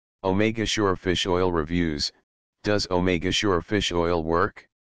Omega Sure Fish Oil Reviews. Does Omega Sure Fish Oil work?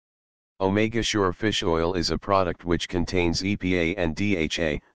 Omega Sure Fish Oil is a product which contains EPA and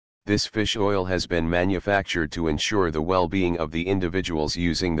DHA. This fish oil has been manufactured to ensure the well-being of the individuals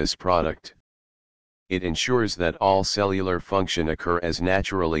using this product. It ensures that all cellular function occur as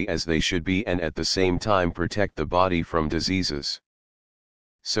naturally as they should be and at the same time protect the body from diseases.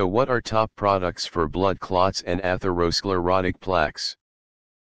 So what are top products for blood clots and atherosclerotic plaques?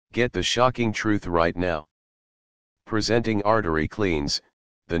 Get the shocking truth right now. Presenting ArteryCleanze,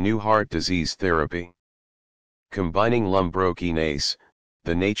 the new heart disease therapy. Combining Lumbrokinase,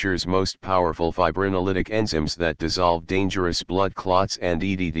 the nature's most powerful fibrinolytic enzymes that dissolve dangerous blood clots, and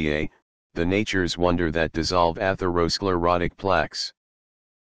EDTA, the nature's wonder that dissolve atherosclerotic plaques.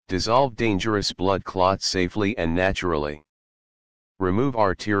 Dissolve dangerous blood clots safely and naturally. Remove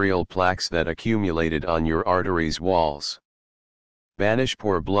arterial plaques that accumulated on your arteries' walls. Banish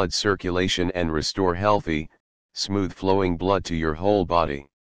poor blood circulation and restore healthy, smooth-flowing blood to your whole body.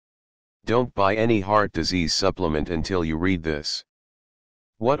 Don't buy any heart disease supplement until you read this.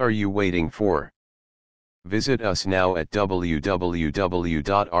 What are you waiting for? Visit us now at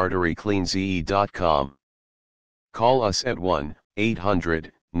www.arterycleanze.com. Call us at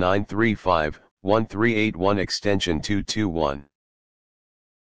 1-800-935-1381 extension 221.